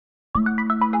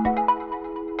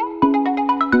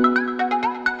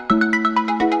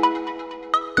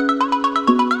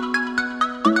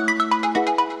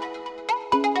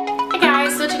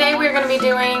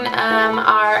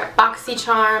our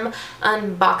BoxyCharm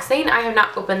unboxing. I have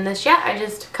not opened this yet. I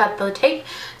just cut the tape.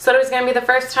 So it was going to be the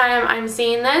first time I'm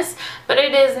seeing this, but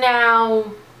it is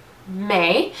now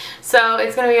May. So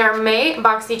it's going to be our May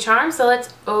BoxyCharm. So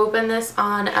let's open this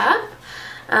on up.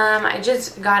 I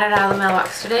just got it out of the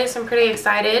mailbox today, so I'm pretty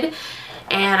excited.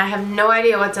 And I have no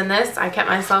idea what's in this. I kept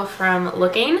myself from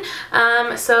looking.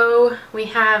 So we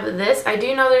have this. I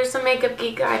do know there's some Makeup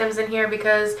Geek items in here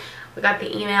because we got the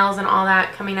emails and all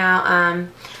that coming out,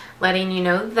 letting you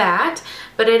know that.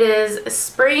 But it is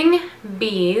Spring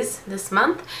Bees this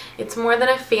month. It's More Than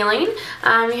a Feeling.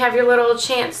 You have your little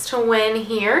chance to win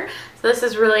here. So this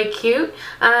is really cute.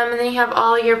 And then you have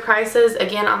all your prices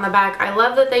again on the back. I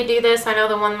love that they do this. I know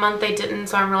the one month they didn't,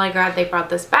 so I'm really glad they brought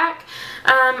this back.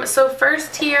 So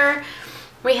first here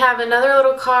we have another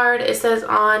little card. It says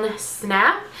on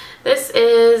Snap. This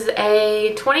is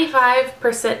a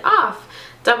 25% off.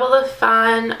 Double the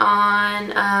fun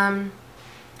on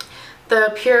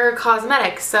the Pure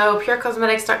Cosmetics. So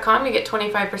purecosmetics.com, you get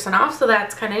 25% off, so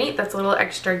that's kind of neat. That's a little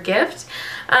extra gift.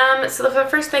 So the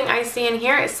first thing I see in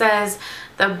here, it says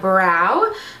the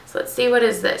Brow. So let's see, what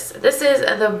is this? This is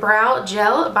the Brow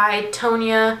Gel by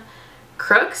Tonya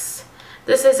Crooks.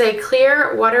 This is a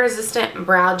clear water resistant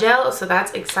brow gel, so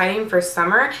that's exciting for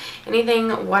summer.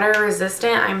 Anything water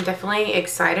resistant I'm definitely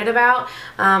excited about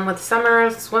with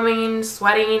summer, swimming,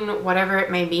 sweating, whatever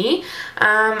it may be.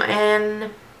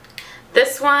 And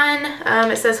this one,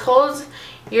 it says holds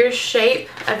your shape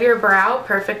of your brow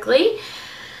perfectly.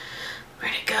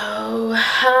 Where'd it go?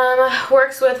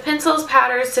 Works with pencils,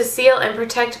 powders to seal and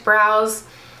protect brows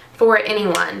for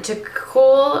anyone. Too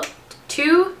cool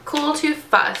to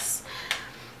fuss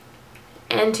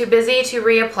and too busy to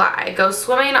reapply. Go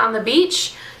swimming on the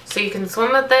beach, so you can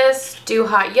swim with this, do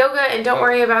hot yoga, and don't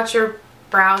worry about your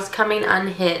brows coming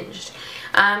unhinged.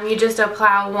 You just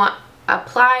apply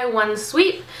one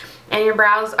sweep and your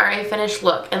brows are a finished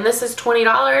look. And this is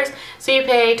 $20, so you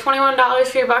pay $21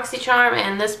 for your BoxyCharm,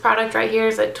 and this product right here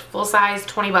is at full size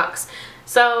 20 bucks.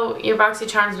 So your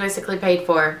BoxyCharm is basically paid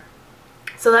for.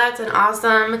 So that's an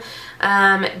awesome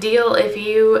deal if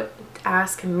you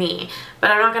ask me. But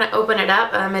I'm not going to open it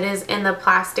up. It is in the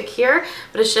plastic here,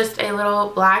 but it's just a little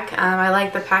black. I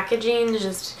like the packaging,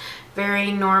 just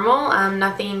very normal,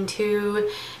 nothing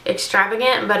too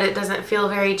extravagant, but it doesn't feel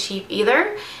very cheap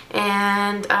either.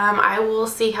 And I will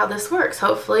see how this works.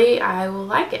 Hopefully I will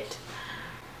like it.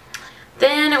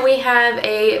 Then we have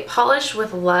a Polish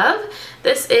with Love.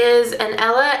 This is an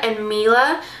Ella and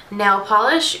Mila nail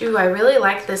polish. Ooh, I really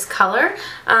like this color.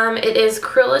 It is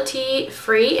cruelty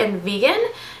free and vegan.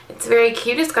 It's very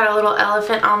cute. It's got a little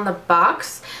elephant on the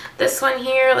box. This one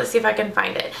here, let's see if I can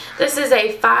find it. This is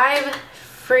a 5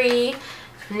 free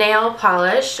nail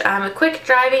polish. Quick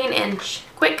drying,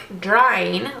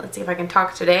 let's see if I can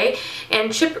talk today,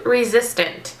 and chip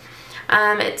resistant.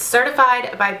 It's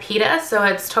certified by PETA, so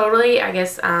it's totally, I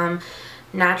guess,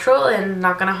 natural and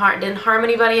not gonna didn't harm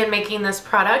anybody in making this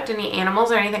product, any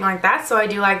animals or anything like that, so I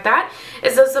do like that.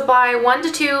 It says apply 1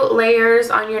 to 2 layers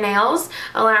on your nails,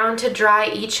 allowing to dry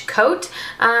each coat,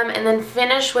 and then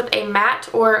finish with a matte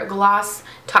or gloss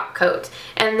top coat.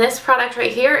 And this product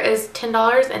right here is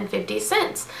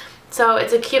 $10.50. So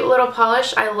it's a cute little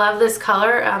polish. I love this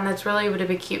color. That's really would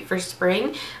be cute for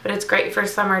spring, but it's great for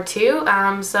summer too.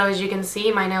 So as you can see,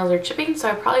 my nails are chipping, so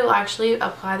I probably will actually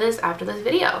apply this after this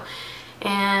video.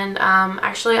 And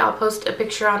actually I'll post a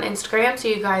picture on Instagram so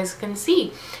you guys can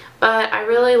see. But I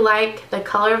really like the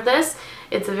color of this.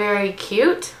 It's very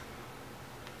cute.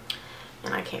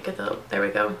 And I can't get the, there we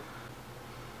go.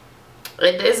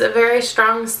 It is a very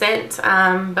strong scent,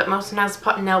 but most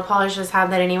nail polishes have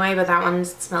that anyway, but that one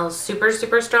smells super,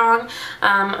 super strong.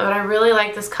 But I really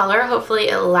like this color. Hopefully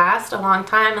it lasts a long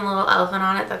time, and a little elephant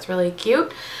on it. That's really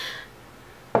cute.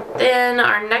 Then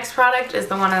our next product is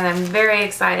the one that I'm very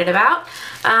excited about.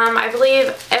 I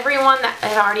believe everyone that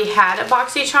had already had a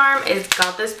BoxyCharm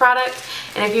got this product.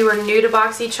 And if you were new to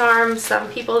BoxyCharm, some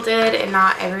people did and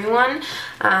not everyone.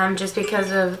 Just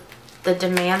because of the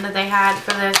demand that they had for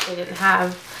this, they didn't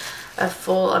have a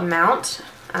full amount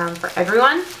for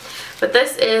everyone. But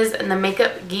this is the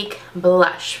Makeup Geek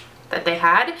blush that they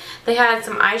had. They had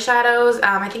some eyeshadows,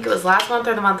 I think it was last month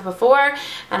or the month before,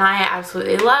 and I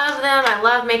absolutely love them. I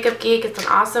love Makeup Geek. It's an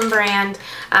awesome brand.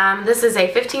 This is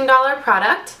a $15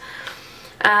 product.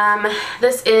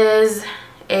 This is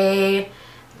I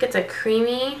think it's a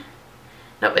creamy,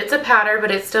 nope, it's a powder,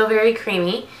 but it's still very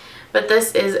creamy. But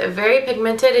this is very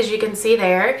pigmented, as you can see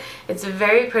there. It's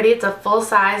very pretty. It's a full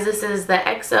size. This is the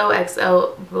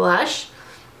XOXO blush.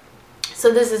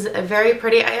 So this is very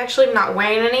pretty. I actually am not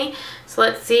wearing any. So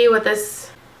let's see what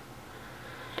this,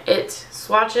 it's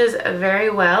swatches very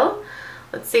well.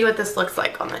 Let's see what this looks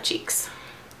like on the cheeks.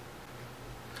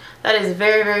 That is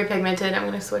very, very pigmented. I'm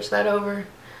going to switch that over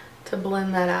to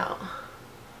blend that out.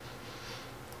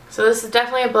 So this is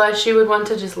definitely a blush you would want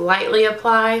to just lightly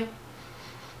apply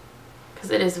because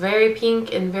it is very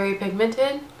pink and very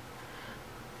pigmented.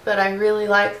 But I really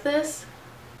like this.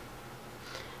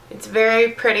 It's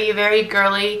very pretty, very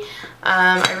girly.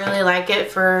 I really like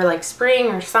it for like spring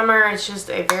or summer. It's just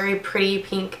a very pretty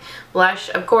pink blush.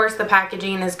 Of course, the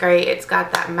packaging is great. It's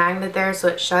got that magnet there so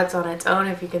it shuts on its own,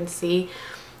 if you can see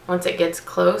once it gets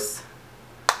close.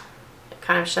 It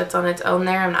kind of shuts on its own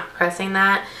there. I'm not pressing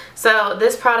that. So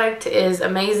this product is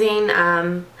amazing.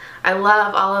 I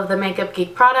love all of the Makeup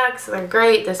Geek products. They're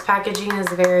great. This packaging is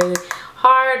very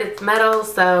hard, it's metal,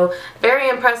 so very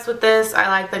impressed with this. I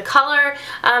like the color.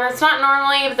 It's not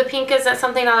normally, the pink isn't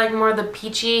something I like, more the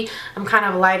peachy, kind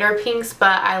of lighter pinks,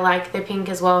 but I like the pink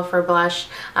as well for blush.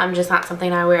 Just not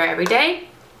something I wear every day.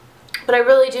 But I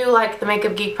really do like the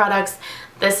Makeup Geek products.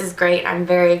 This is great. I'm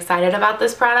very excited about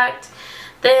this product.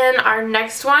 Then our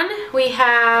next one we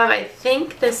have, I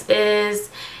think this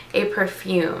is a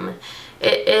perfume.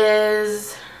 It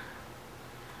is,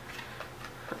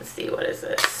 let's see, what is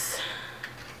this?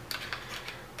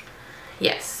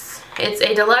 Yes, it's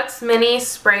a deluxe mini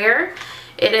sprayer.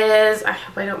 It is, I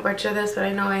hope I don't butcher this, but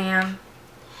I know I am.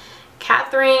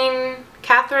 Catherine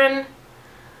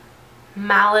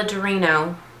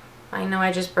Maladrino. I know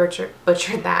I just butchered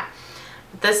that.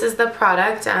 But this is the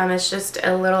product. It's just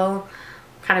a little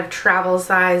kind of travel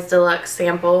size deluxe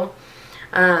sample.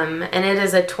 And it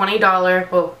is a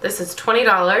 $20, well, this is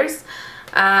 $20.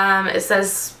 It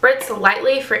says spritz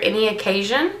lightly for any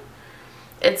occasion.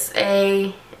 It's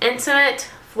a intimate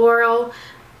floral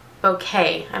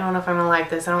bouquet. I don't know if I'm gonna like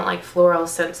this. I don't like floral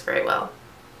scents very well.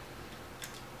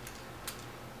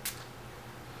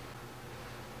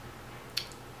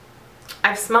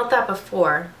 I've smelled that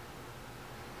before.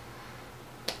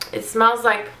 It smells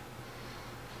like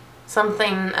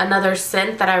something, another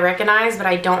scent that I recognize, but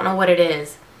I don't know what it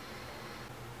is.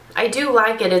 I do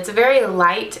like it. It's very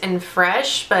light and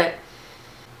fresh, but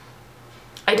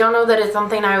I don't know that it's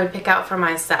something I would pick out for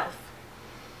myself.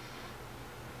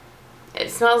 It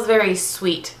smells very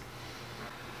sweet.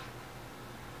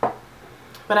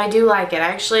 But I do like it.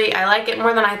 Actually, I like it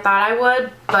more than I thought I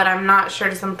would, but I'm not sure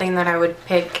it's something that I would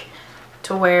pick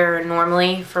to wear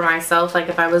normally for myself. Like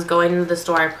if I was going to the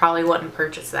store, I probably wouldn't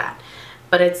purchase that.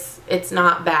 But it's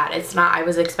not bad. It's not, I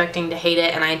was expecting to hate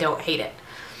it and I don't hate it.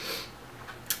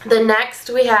 The next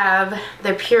we have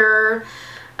the Pure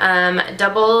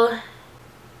Double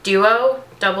Duo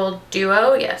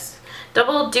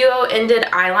Ended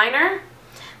Eyeliner.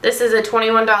 This is a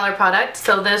 $21 product,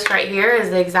 so this right here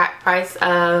is the exact price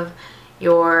of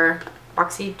your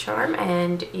BoxyCharm,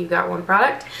 and you got one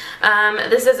product.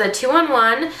 This is a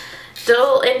 2-in-1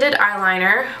 dual-ended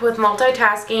eyeliner with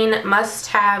multitasking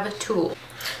must-have tool.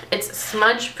 It's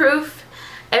smudge-proof,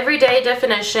 everyday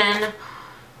definition,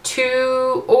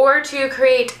 to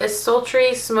create a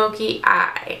sultry, smoky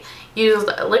eye. Use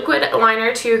liquid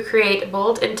liner to create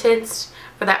bold, intense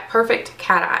for that perfect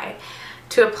cat eye.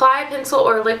 To apply pencil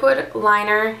or liquid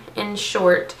liner in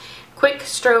short, quick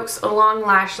strokes along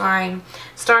lash line,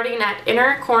 starting at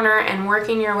inner corner and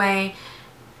working your way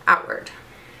outward.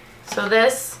 So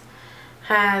this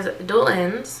has dual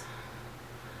ends.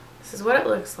 This is what it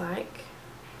looks like.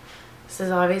 This is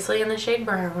obviously in the shade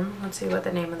brown. Let's see what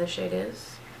the name of the shade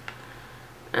is.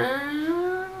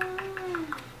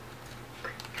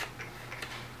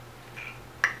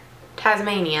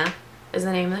 Tasmania is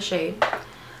the name of the shade.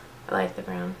 I like the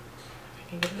brown. I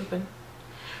can get it open.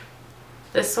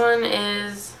 This one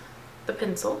is the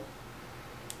pencil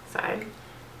side.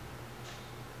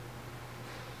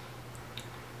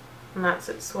 And that's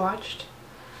it swatched.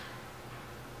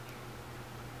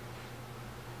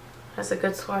 Has a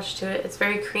good swatch to it. It's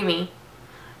very creamy.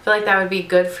 I feel like that would be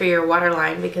good for your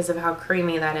waterline because of how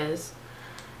creamy that is.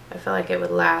 I feel like it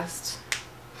would last.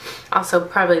 Also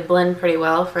probably blend pretty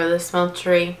well for the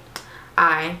smeltery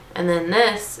eye. And then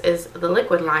this is the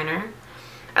liquid liner.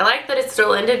 I like that it's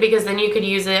still ended because then you could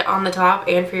use it on the top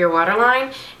and for your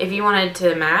waterline if you wanted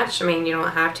to match. I mean, you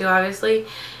don't have to obviously.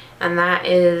 And that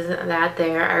is that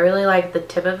there. I really like the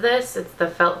tip of this. It's the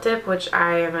felt tip, which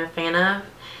I am a fan of.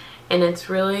 And it's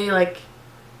really like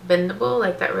bendable,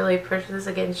 like that really pushes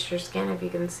against your skin, if you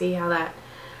can see how that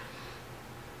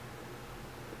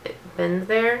it bends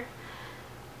there.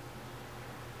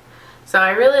 So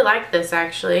I really like this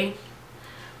actually.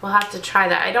 We'll have to try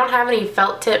that. I don't have any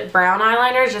felt tip brown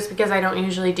eyeliners just because I don't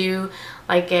usually do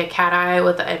like a cat eye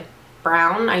with a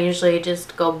brown. I usually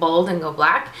just go bold and go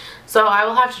black. So I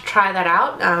will have to try that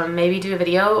out. Maybe do a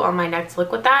video on my next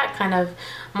look with that. Kind of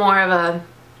more of a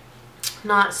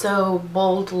not so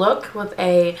bold look with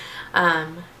a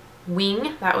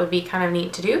wing. That would be kind of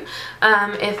neat to do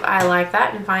if I like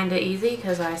that and find it easy,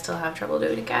 because I still have trouble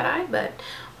doing a cat eye, but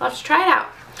we'll have to try it out.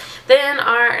 Then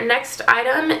our next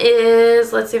item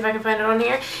is, let's see if I can find it on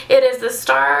here. It is the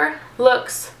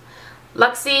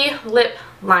Luxy Lip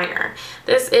Liner.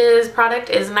 This product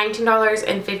is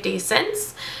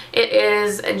 $19.50. It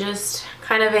is just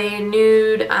kind of a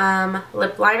nude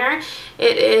lip liner.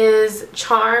 It is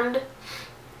Charmed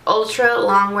Ultra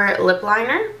Longwear Lip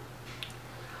Liner.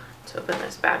 Let's open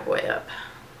this bad boy up.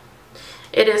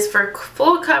 It is for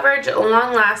full coverage,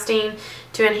 long lasting,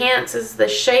 to enhance the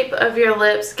shape of your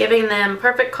lips, giving them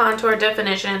perfect contour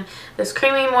definition. This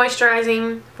creamy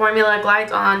moisturizing formula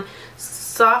glides on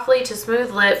softly to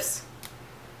smooth lips.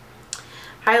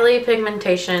 Highly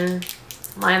pigmentation.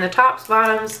 Line the tops,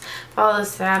 bottoms, follow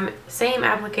the same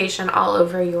application all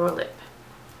over your lip.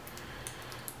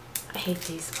 I hate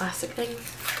these plastic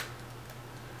things.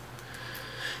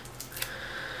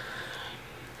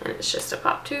 And it's just a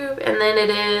pop tube, and then it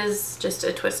is just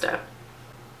a twist up.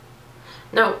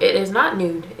 No, it is not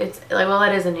nude. It's like, well,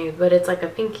 it is a nude, but it's like a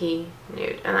pinky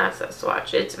nude, and that's a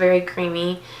swatch. It's very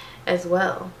creamy as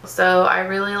well. So I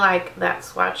really like that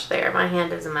swatch there. My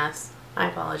hand is a mess. I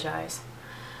apologize.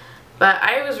 But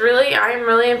I'm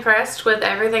really impressed with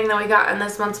everything that we got in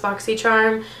this month's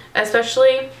BoxyCharm.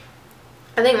 Especially,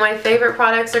 I think my favorite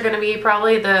products are going to be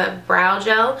probably the brow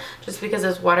gel, just because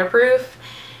it's waterproof.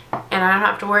 And I don't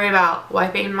have to worry about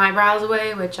wiping my brows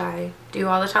away, which I do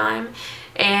all the time.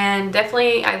 And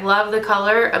definitely, I love the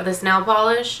color of this nail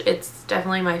polish. It's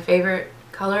definitely my favorite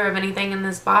color of anything in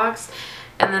this box.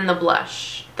 And then the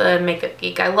blush, the Makeup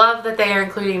Geek. I love that they are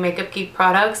including Makeup Geek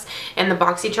products in the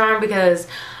BoxyCharm, because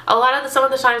some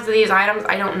of the times with these items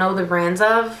I don't know the brands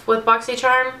of with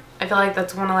BoxyCharm. I feel like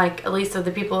that's one of, like, at least of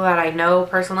the people that I know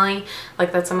personally,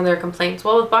 like, that's some of their complaints.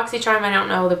 Well, with BoxyCharm I don't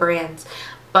know the brands.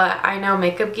 But I know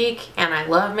Makeup Geek, and I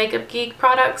love Makeup Geek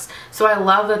products, so I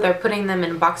love that they're putting them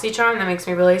in BoxyCharm. That makes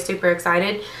me really super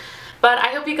excited. But I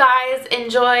hope you guys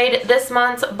enjoyed this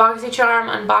month's BoxyCharm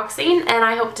unboxing, and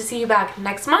I hope to see you back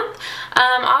next month.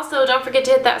 Also, don't forget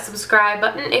to hit that subscribe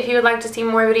button if you would like to see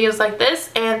more videos like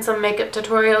this and some makeup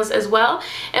tutorials as well.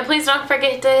 And please don't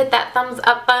forget to hit that thumbs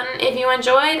up button if you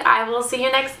enjoyed. I will see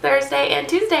you next Thursday and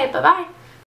Tuesday. Bye-bye.